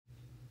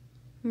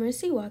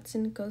Mercy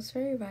Watson Goes for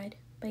a Ride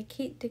by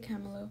Kate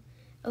DiCamillo,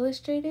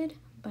 illustrated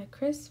by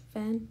Chris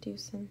Van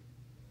Dusen.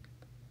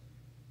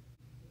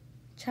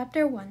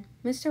 Chapter 1.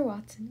 Mr.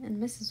 Watson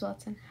and Mrs.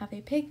 Watson have a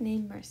pig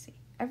named Mercy.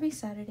 Every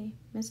Saturday,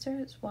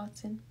 Mr.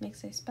 Watson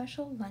makes a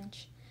special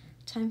lunch.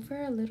 Time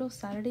for a little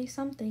Saturday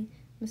something,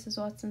 Mrs.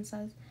 Watson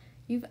says.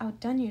 You've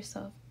outdone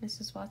yourself,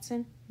 Mrs.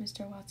 Watson,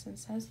 Mr. Watson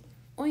says.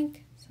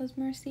 Oink, says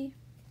Mercy.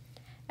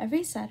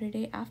 Every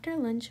Saturday after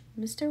lunch,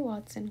 Mr.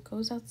 Watson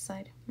goes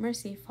outside.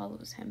 Mercy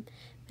follows him.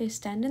 They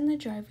stand in the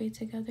driveway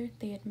together.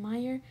 They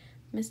admire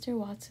Mr.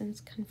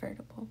 Watson's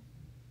convertible.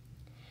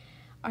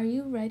 Are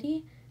you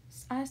ready?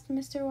 Asked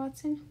Mr.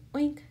 Watson.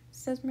 Oink,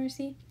 says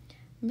Mercy.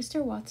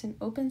 Mr. Watson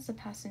opens the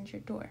passenger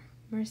door.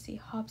 Mercy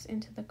hops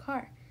into the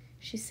car.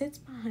 She sits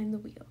behind the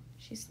wheel.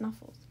 She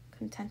snuffles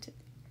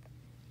contentedly.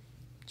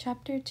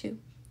 Chapter 2.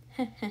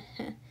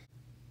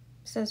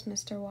 Says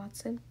Mr.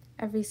 Watson.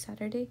 Every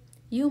Saturday,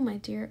 you, my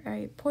dear, are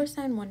a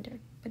porcine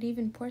wonder, but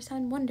even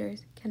porcine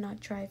wonders cannot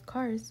drive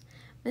cars.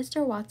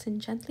 Mr. Watson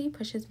gently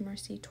pushes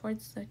Mercy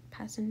towards the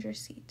passenger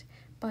seat,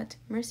 but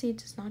Mercy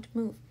does not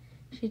move.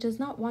 She does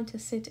not want to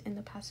sit in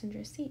the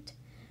passenger seat.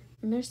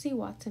 Mercy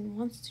Watson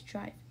wants to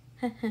drive.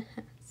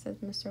 Says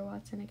Mr.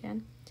 Watson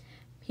again.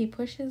 He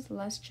pushes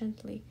less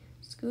gently.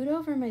 Scoot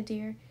over, my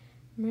dear.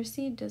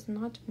 Mercy does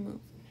not move.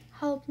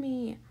 Help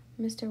me,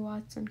 Mr.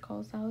 Watson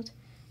calls out.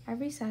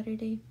 Every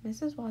Saturday,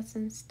 Mrs.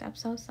 Watson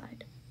steps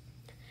outside.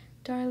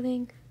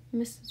 Darling,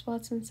 Mrs.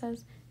 Watson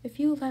says, if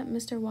you let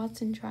Mr.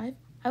 Watson drive,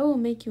 I will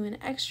make you an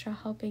extra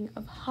helping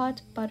of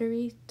hot,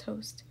 buttery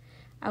toast.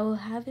 I will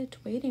have it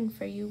waiting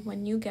for you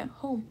when you get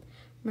home.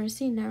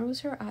 Mercy narrows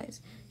her eyes.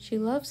 She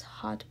loves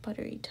hot,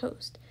 buttery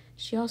toast.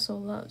 She also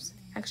loves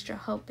extra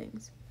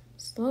helpings.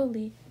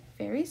 Slowly,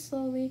 very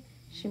slowly,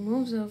 she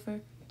moves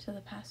over to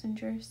the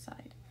passenger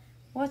side.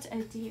 What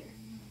a dear,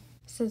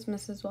 says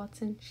Mrs.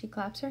 Watson. She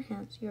claps her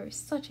hands. You are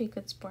such a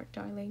good sport,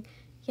 darling.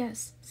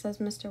 Yes, says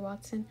Mr.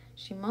 Watson,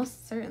 she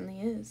most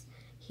certainly is.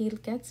 He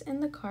gets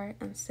in the car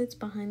and sits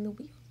behind the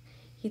wheel.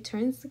 He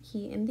turns the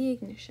key in the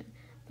ignition.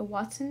 The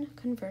Watson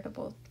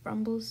convertible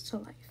rumbles to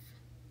life.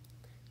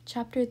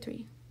 Chapter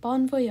 3.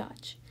 Bon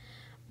voyage.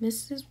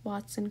 Mrs.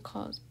 Watson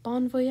calls,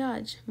 Bon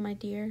voyage, my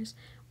dears.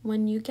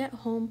 When you get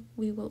home,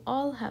 we will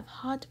all have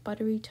hot,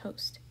 buttery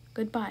toast.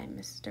 Goodbye,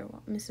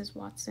 Mrs.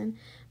 Watson,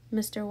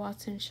 Mr.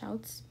 Watson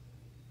shouts.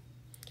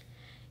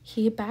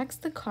 He backs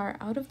the car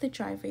out of the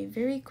driveway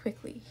very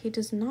quickly. He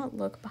does not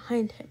look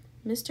behind him.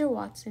 Mr.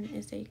 Watson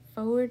is a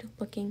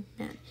forward-looking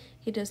man.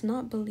 He does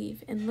not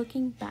believe in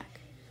looking back.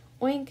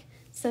 Oink,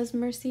 says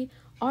Mercy.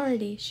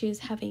 Already she is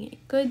having a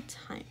good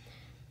time.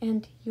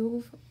 And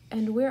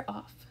we're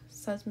off,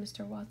 says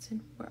Mr.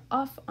 Watson. We're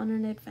off on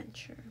an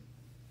adventure.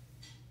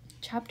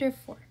 Chapter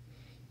 4.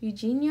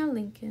 Eugenia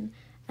Lincoln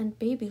and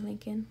Baby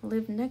Lincoln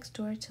live next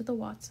door to the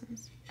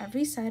Watsons.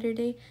 Every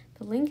Saturday,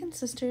 the Lincoln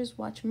sisters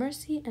watch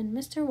Mercy and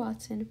Mr.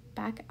 Watson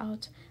back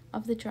out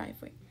of the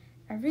driveway.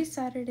 Every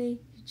Saturday,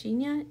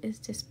 Eugenia is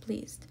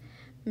displeased.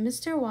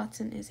 Mr.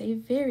 Watson is a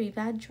very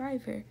bad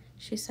driver,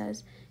 she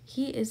says.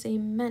 He is a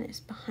menace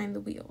behind the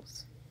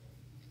wheels.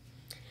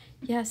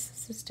 Yes,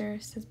 sister,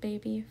 says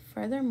Baby.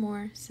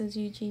 Furthermore, says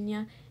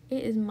Eugenia,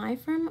 it is my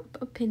firm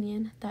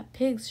opinion that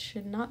pigs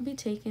should not be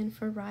taken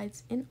for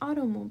rides in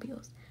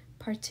automobiles.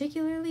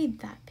 Particularly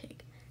that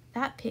pig.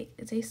 That pig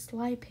is a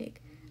sly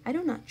pig. I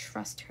do not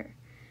trust her.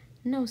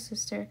 No,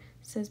 sister,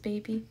 says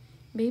Baby.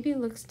 Baby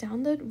looks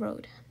down the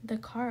road. The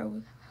car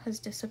has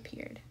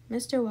disappeared.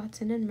 Mr.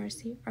 Watson and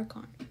Mercy are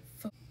gone.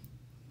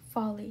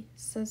 Folly,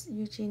 says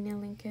Eugenia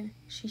Lincoln.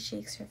 She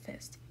shakes her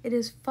fist. It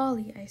is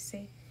folly, I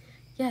say.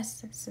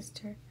 Yes,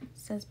 sister,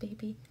 says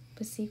Baby.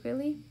 But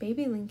secretly,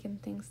 Baby Lincoln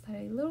thinks that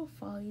a little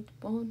folly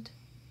won't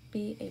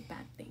be a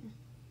bad thing.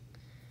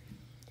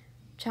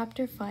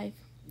 Chapter 5.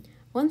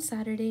 One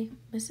Saturday,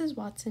 Mrs.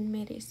 Watson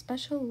made a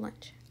special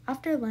lunch.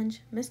 After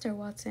lunch, Mr.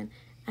 Watson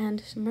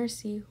and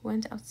Mercy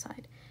went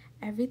outside.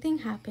 Everything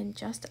happened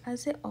just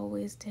as it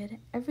always did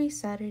every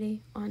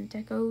Saturday on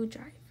Deco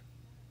Drive.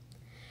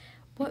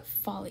 What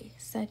folly,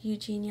 said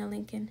Eugenia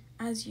Lincoln,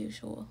 as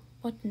usual.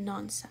 What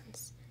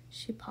nonsense.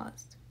 She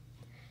paused.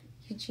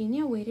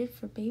 Eugenia waited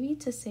for Baby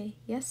to say,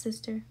 yes,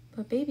 sister,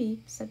 but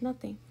Baby said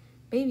nothing.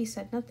 Baby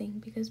said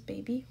nothing because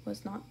Baby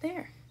was not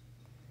there.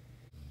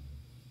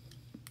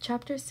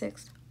 Chapter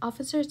 6.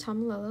 Officer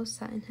Tomalolo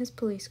sat in his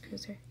police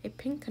cruiser. A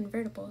pink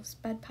convertible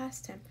sped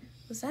past him.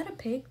 Was that a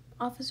pig?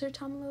 Officer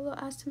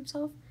Tomalolo asked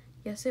himself.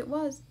 Yes, it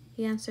was,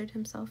 he answered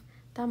himself.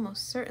 That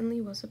most certainly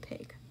was a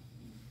pig.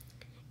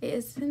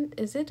 Is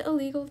it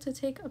illegal to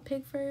take a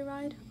pig for a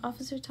ride?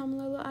 Officer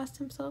Tomalolo asked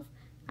himself.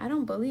 I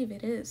don't believe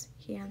it is,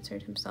 he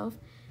answered himself.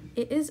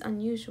 It is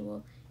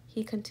unusual,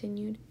 he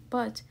continued,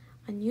 but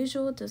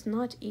unusual does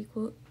not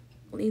equal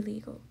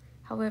illegal.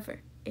 However,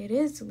 it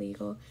is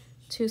legal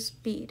to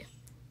speed,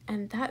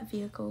 and that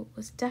vehicle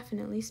was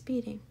definitely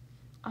speeding.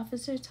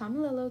 Officer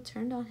Tomalolo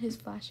turned on his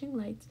flashing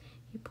lights.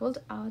 He pulled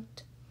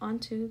out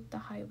onto the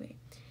highway.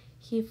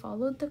 He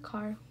followed the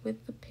car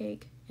with the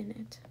pig in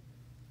it.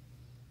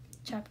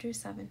 Chapter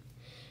 7.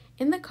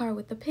 In the car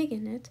with the pig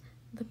in it,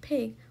 The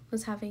pig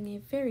was having a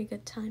very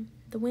good time.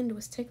 The wind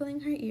was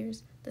tickling her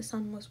ears. The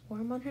sun was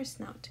warm on her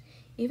snout.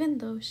 Even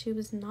though she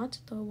was not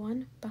the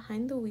one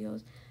behind the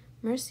wheels,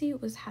 Mercy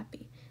was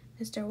happy.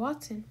 Mr.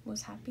 Watson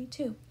was happy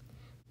too.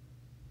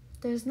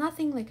 "There's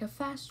nothing like a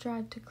fast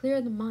drive to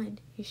clear the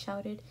mind," he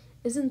shouted.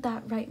 "Isn't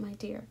that right, my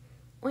dear?"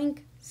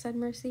 "Oink," said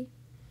Mercy.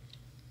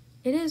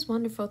 "It is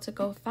wonderful to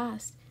go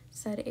fast,"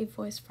 said a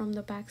voice from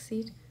the back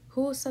seat.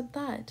 "Who said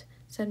that?"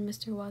 said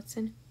Mr.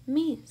 Watson.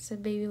 "Me,"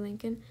 said Baby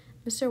Lincoln.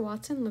 Mr.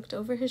 Watson looked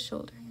over his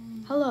shoulder.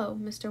 "Hello,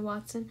 Mr.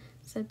 Watson,"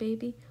 said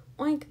Baby.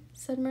 "Oink,"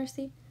 said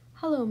Mercy.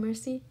 "Hello,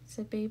 Mercy,"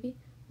 said Baby.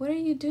 "What are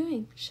you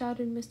doing?"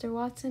 shouted Mr.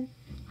 Watson.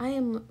 "I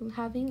am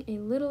having a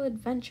little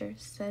adventure,"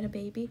 said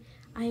Baby.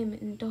 "I am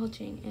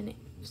indulging in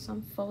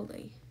some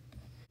folly."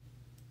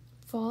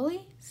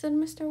 "Folly?" said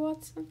Mr.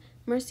 Watson.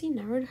 Mercy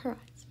narrowed her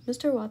eyes.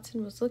 Mr.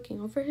 Watson was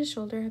looking over his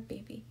shoulder at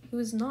Baby. He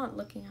was not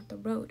looking at the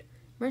road.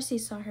 Mercy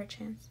saw her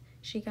chance.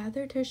 She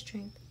gathered her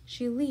strength.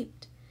 She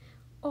leaped.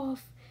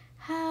 "Off!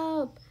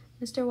 Help!"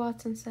 Mr.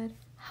 Watson said.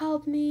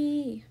 "Help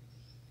me!"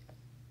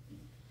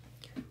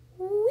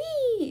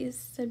 "Whee!"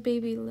 said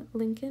Baby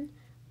Lincoln.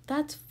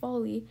 "That's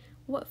folly.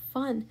 What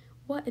fun!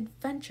 What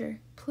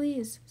adventure!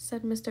 Please,"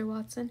 said Mr.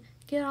 Watson,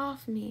 "get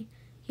off me."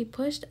 He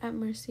pushed at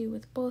Mercy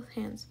with both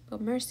hands,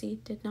 but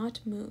Mercy did not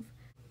move.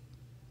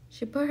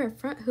 She put her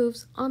front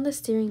hoofs on the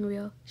steering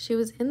wheel. She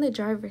was in the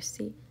driver's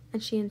seat,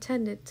 and she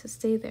intended to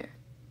stay there.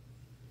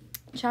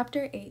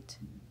 Chapter 8.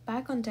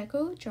 Back on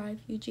Deco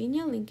Drive,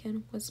 Eugenia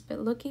Lincoln was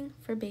looking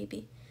for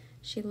Baby.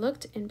 She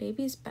looked in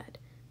Baby's bed.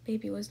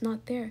 Baby was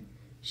not there.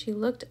 She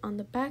looked on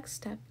the back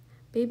step.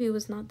 Baby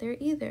was not there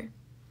either.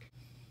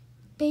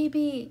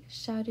 "Baby!"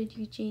 shouted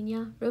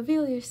Eugenia.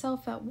 "Reveal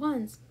yourself at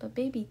once!" But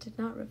Baby did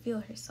not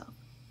reveal herself.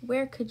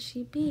 "Where could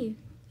she be?"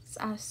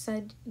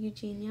 said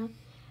Eugenia.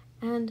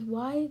 "And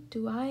why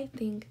do I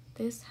think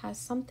this has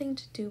something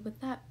to do with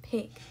that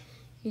pig?"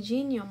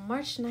 Eugenia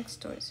marched next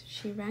doors.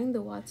 She rang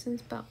the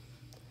Watsons' bell.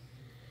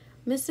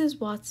 "Mrs.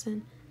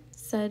 Watson,"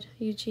 said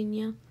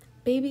Eugenia,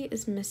 "Baby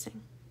is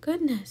missing."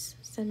 "Goodness,"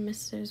 said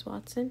Mrs.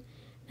 Watson.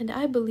 "And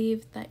I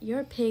believe that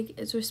your pig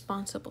is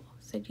responsible,"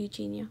 said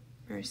Eugenia.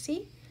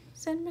 "Mercy?"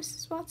 said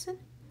Mrs. Watson.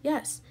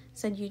 "Yes,"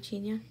 said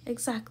Eugenia,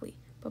 "exactly.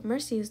 But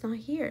Mercy is not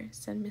here,"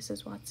 said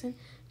Mrs. Watson.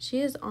 "She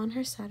is on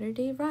her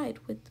Saturday ride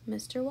with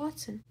Mr.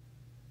 Watson."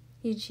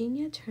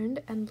 Eugenia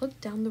turned and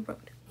looked down the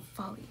road.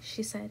 "Folly,"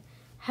 she said.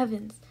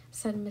 "Heavens,"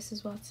 said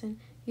Mrs. Watson.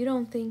 "You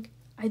don't think—"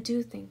 "I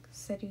do think,"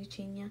 said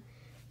Eugenia.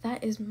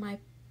 "That is my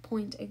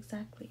point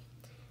exactly.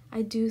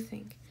 I do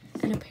think.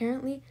 And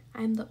apparently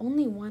I am the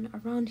only one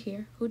around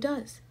here who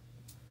does."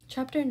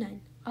 Chapter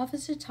 9.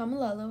 Officer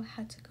Tomalolo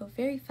had to go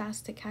very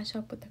fast to catch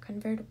up with the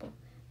convertible.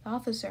 The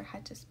officer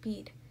had to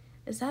speed.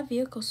 "Is that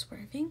vehicle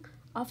swerving?"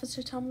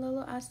 Officer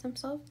Tomalolo asked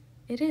himself.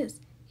 "It is,"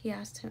 he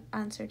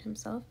answered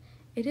himself.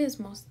 "It is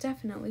most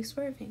definitely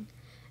swerving."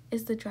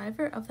 "Is the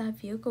driver of that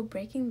vehicle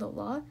breaking the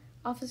law?"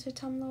 Officer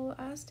Tomalolo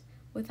asked.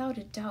 "Without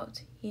a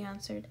doubt," he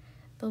answered.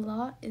 "The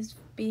law is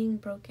being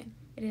broken.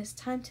 It is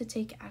time to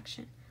take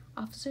action."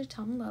 Officer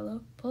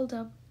Tomalolo pulled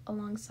up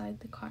alongside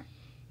the car.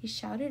 He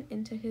shouted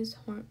into his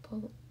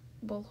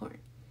bullhorn,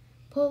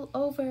 "Pull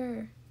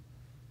over!"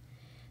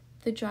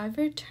 The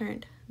driver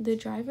turned. The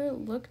driver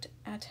looked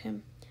at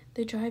him.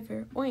 The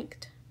driver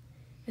oinked.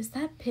 "Is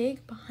that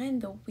pig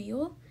behind the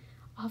wheel?"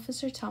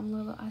 Officer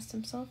Tomalolo asked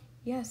himself.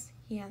 "Yes,"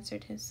 he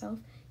answered himself.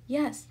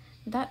 "Yes,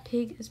 that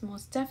pig is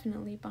most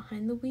definitely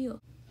behind the wheel."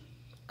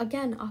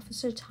 Again,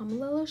 Officer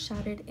Tomalolo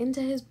shouted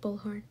into his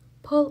bullhorn,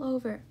 "Pull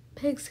over!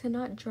 Pigs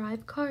cannot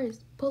drive cars!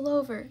 Pull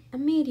over!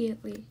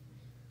 Immediately!"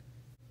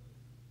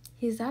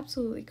 "He's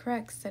absolutely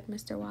correct," said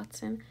Mr.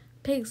 Watson.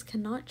 "Pigs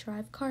cannot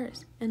drive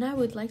cars, and I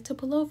would like to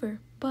pull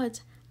over,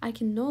 but I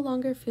can no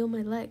longer feel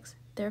my legs.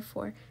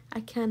 Therefore,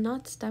 I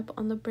cannot step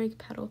on the brake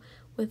pedal.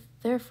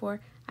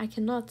 Therefore, I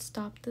cannot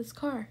stop this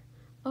car."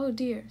 "Oh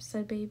dear,"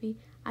 said Baby.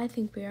 "I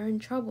think we are in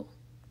trouble."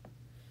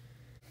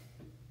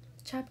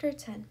 Chapter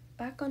 10.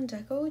 Back on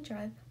Deco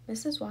Drive,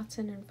 Mrs.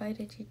 Watson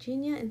invited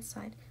Eugenia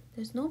inside.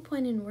 "There's no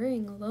point in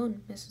worrying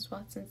alone," Mrs.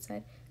 Watson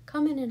said.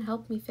 "Come in and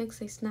help me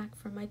fix a snack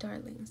for my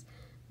darlings."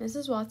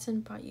 Mrs.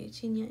 Watson brought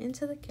Eugenia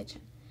into the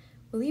kitchen.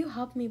 "Will you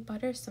help me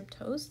butter some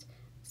toast?"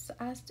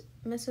 asked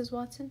Mrs.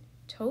 Watson.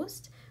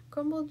 "Toast?"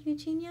 grumbled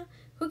Eugenia.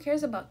 "Who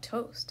cares about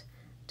toast?"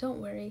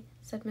 "Don't worry,"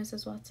 said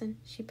Mrs. Watson.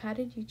 She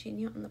patted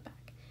Eugenia on the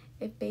back.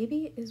 "If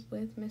Baby is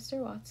with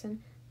Mr.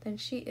 Watson, then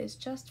she is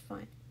just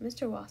fine.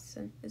 Mr.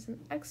 Watson is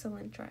an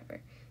excellent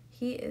driver.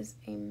 He is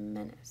a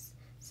menace,"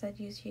 said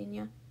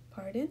Eugenia.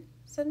 "Pardon?"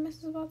 said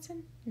Mrs.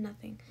 Watson.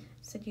 "Nothing,"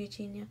 said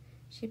Eugenia.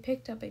 She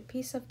picked up a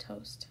piece of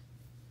toast.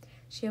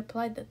 She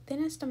applied the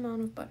thinnest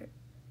amount of butter.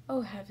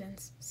 "Oh,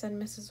 heavens," said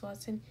Mrs.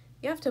 Watson.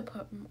 "You have to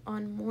put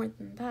on more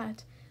than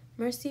that."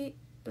 Mercy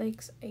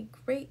likes a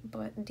great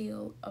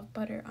deal of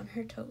butter on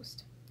her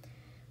toast.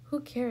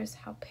 "Who cares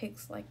how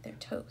pigs like their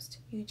toast?"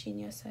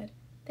 Eugenia said.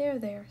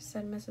 There,"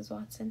 said Mrs.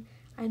 Watson.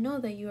 "I know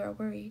that you are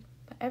worried,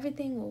 but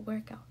everything will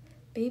work out.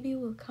 Baby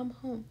will come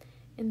home.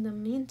 In the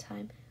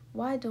meantime,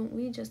 why don't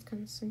we just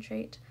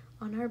concentrate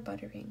on our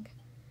buttering?"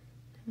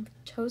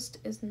 Toast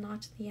is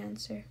not the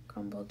answer,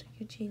 grumbled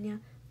Eugenia,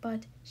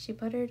 but she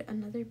buttered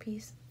another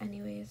piece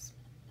anyways.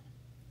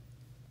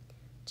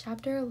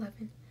 Chapter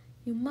 11.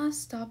 You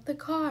must stop the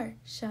car,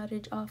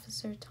 shouted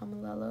Officer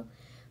Tomilello.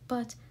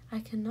 But I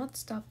cannot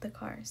stop the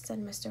car, said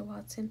Mr.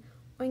 Watson.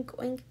 Oink,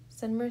 oink,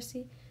 said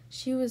Mercy.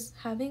 She was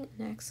having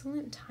an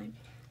excellent time.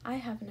 I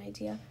have an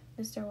idea,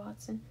 Mr.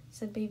 Watson,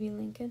 said Baby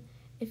Lincoln.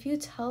 If you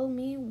tell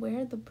me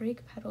where the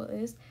brake pedal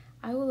is,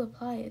 I will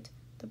apply it.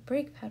 The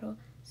brake pedal,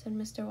 said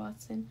Mr.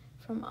 Watson,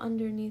 from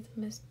underneath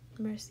Miss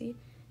Mercy,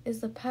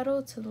 is the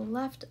pedal to the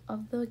left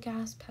of the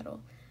gas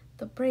pedal.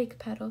 The brake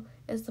pedal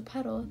is the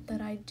pedal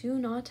that I do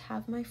not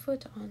have my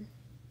foot on.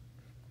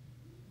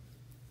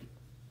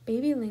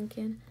 Baby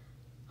Lincoln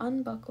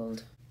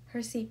unbuckled her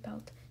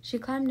seatbelt. She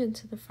climbed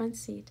into the front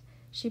seat.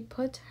 She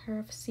put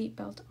her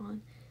seatbelt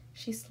on.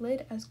 She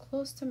slid as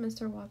close to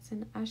Mr.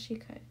 Watson as she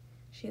could.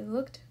 She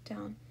looked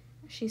down.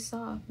 She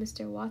saw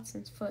Mr.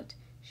 Watson's foot.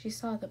 She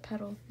saw the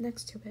pedal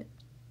next to it.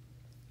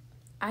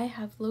 I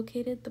have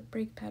located the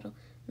brake pedal,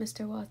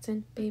 Mr.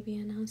 Watson, Baby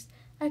announced.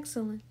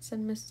 Excellent, said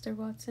Mr.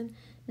 Watson.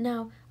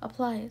 Now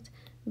apply it.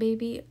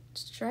 Baby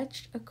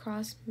stretched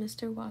across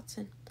Mr.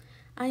 Watson.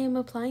 I am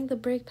applying the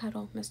brake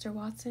pedal, Mr.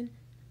 Watson,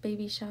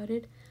 Baby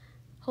shouted.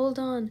 Hold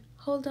on,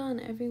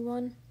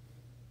 everyone.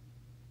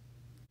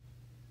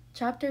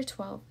 Chapter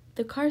 12.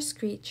 The car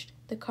screeched,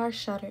 the car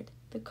shuddered,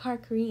 the car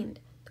careened,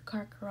 the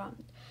car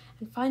carromed,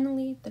 and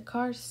finally the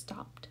car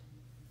stopped.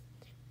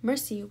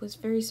 Mercy was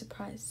very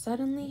surprised.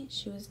 Suddenly,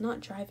 she was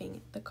not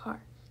driving the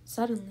car.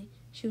 Suddenly,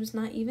 she was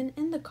not even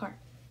in the car.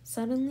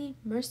 Suddenly,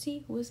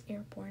 Mercy was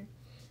airborne.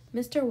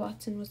 Mr.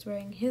 Watson was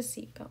wearing his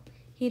seatbelt.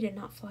 He did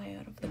not fly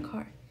out of the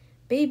car.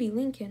 Baby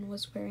Lincoln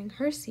was wearing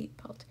her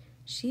seatbelt.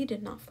 She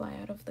did not fly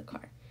out of the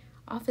car.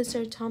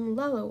 Officer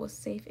Tomilello was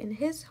safe in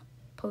his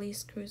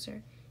police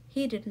cruiser.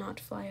 He did not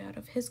fly out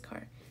of his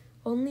car.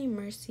 Only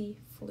Mercy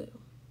flew.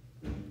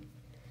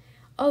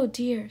 Oh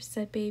dear,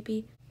 said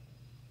Baby.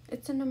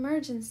 It's an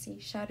emergency,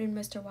 shouted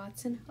Mr.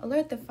 Watson.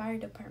 Alert the fire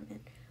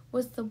department.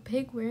 Was the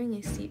pig wearing a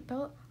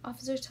seatbelt?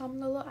 Officer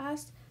Tomilello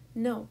asked.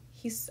 No,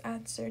 he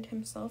answered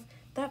himself.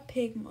 That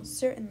pig most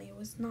certainly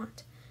was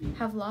not.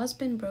 Have laws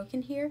been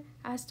broken here?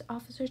 Asked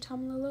Officer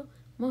Tomilello.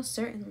 Most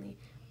certainly.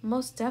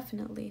 Most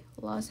definitely,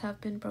 laws have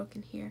been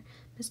broken here.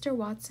 Mr.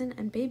 Watson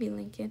and Baby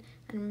Lincoln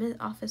and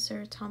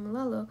Officer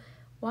Tomilello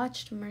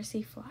watched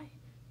Mercy fly.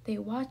 They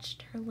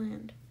watched her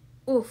land.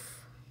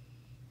 Oof!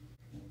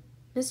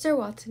 Mr.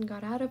 Watson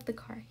got out of the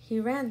car. He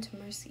ran to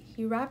Mercy.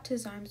 He wrapped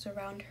his arms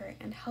around her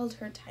and held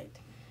her tight.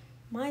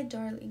 My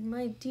darling,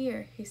 my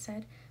dear, he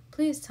said,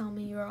 please tell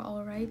me you are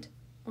all right.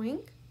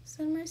 Oink,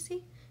 said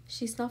Mercy.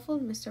 She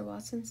snuffled Mr.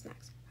 Watson's neck.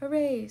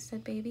 Hooray,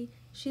 said Baby.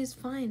 She is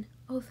fine.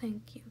 Oh,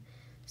 thank you,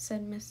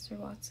 said Mr.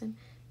 Watson.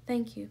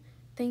 Thank you,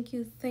 thank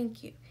you,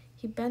 thank you.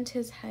 He bent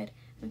his head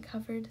and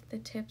covered the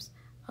tips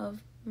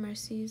of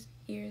Mercy's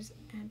ears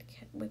and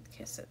with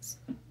kisses.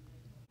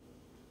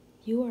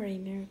 You are a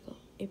miracle,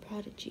 a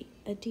prodigy,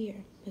 a dear,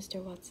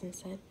 Mr. Watson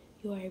said.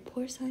 You are a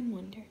porcine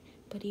wonder,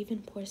 but even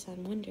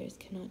porcine wonders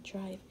cannot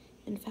drive.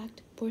 In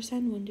fact,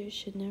 porcine wonders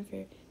should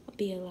never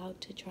be allowed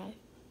to drive,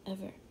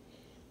 ever.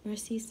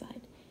 Mercy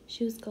sighed.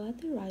 She was glad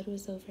the ride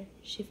was over.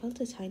 She felt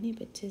a tiny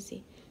bit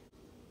dizzy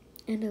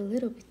and a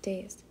little bit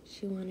dazed.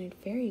 She wanted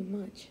very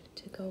much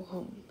to go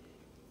home.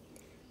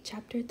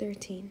 Chapter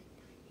 13.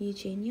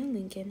 Eugenia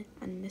Lincoln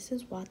and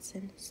Mrs.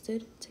 Watson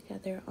stood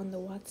together on the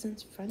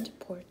Watsons' front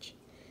porch.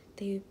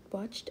 They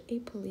watched a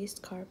police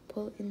car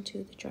pull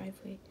into the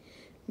driveway.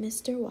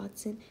 Mr.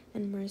 Watson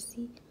and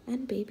Mercy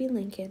and Baby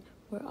Lincoln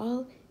were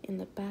all in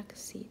the back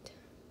seat.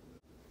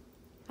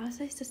 As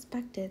I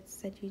suspected,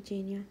 said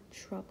Eugenia,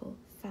 trouble,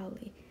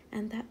 foully,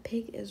 and that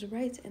pig is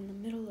right in the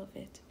middle of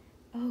it.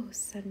 Oh,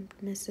 said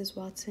Mrs.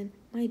 Watson,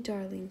 my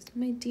darlings,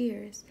 my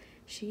dears.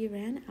 She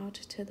ran out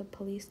to the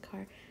police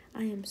car.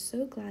 I am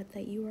so glad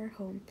that you are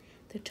home.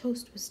 The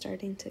toast was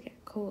starting to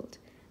get cold.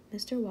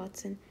 Mr.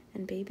 Watson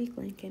and Baby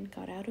Lincoln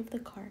got out of the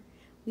car.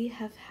 We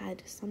have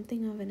had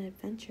something of an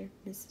adventure,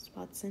 Mrs.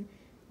 Watson,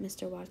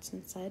 Mr.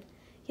 Watson said.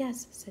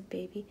 Yes, said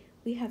Baby,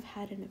 we have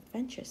had an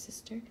adventure,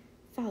 sister.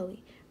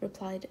 Foully,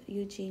 replied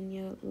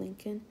Eugenia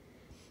Lincoln.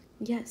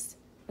 Yes,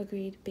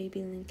 agreed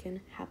Baby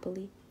Lincoln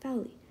happily.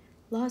 Foully.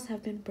 Laws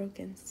have been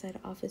broken, said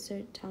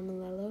Officer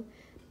Tomilello.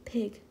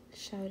 Pig,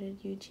 shouted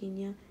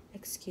Eugenia.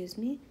 Excuse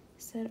me,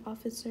 said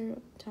Officer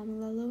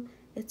Tomilello.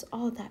 It's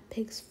all that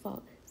pig's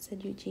fault,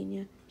 said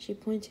Eugenia. She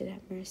pointed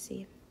at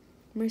Mercy.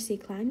 Mercy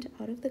climbed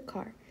out of the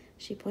car.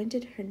 She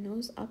pointed her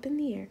nose up in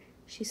the air.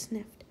 She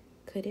sniffed.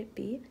 Could it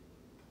be?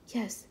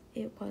 Yes,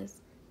 it was.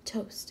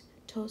 Toast.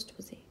 Toast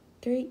was a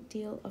great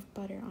deal of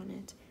butter on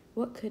it.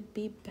 What could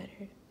be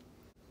better?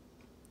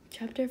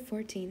 Chapter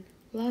 14.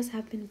 Laws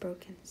have been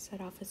broken,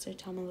 said Officer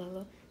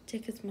Tomilello.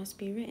 Tickets must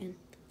be written.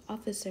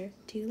 Officer,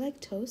 do you like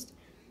toast?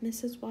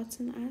 Mrs.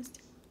 Watson asked.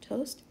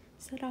 Toast?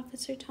 Said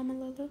Officer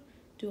Tomilello.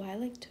 Do I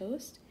like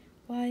toast?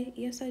 Why,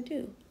 yes, I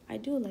do. I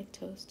do like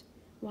toast.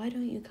 Why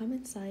don't you come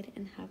inside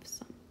and have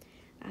some?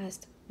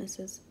 Asked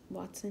Mrs.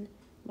 Watson.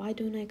 Why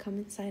don't I come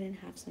inside and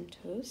have some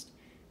toast?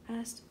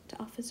 asked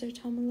Officer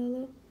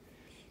Tomalolo.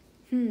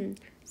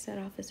 Said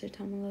Officer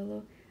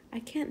Tomalolo. I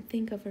can't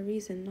think of a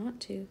reason not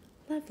to.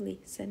 Lovely,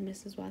 said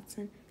Mrs.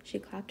 Watson. She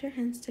clapped her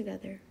hands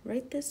together.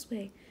 Right this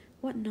way.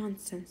 What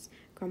nonsense,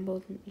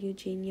 grumbled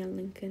Eugenia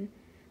Lincoln.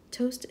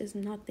 Toast is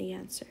not the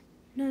answer.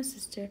 No,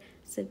 sister,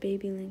 said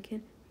baby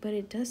Lincoln, but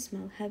it does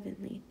smell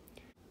heavenly.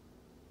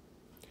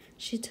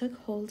 She took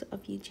hold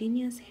of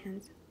Eugenia's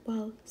hands.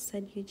 Well,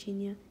 said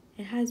Eugenia,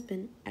 it has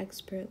been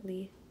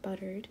expertly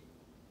buttered.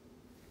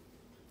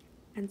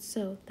 And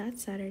so, that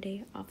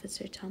Saturday,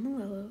 Officer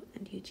Tomalolo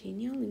and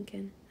Eugenia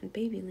Lincoln and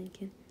baby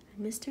Lincoln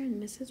and Mr.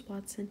 and Mrs.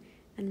 Watson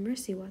and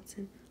Mercy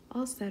Watson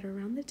all sat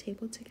around the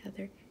table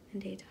together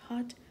and ate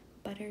hot,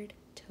 buttered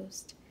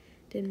toast.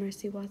 Did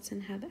Mercy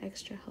Watson have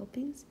extra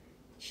helpings?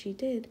 She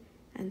did,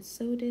 and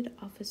so did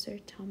Officer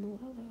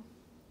Tomalolo.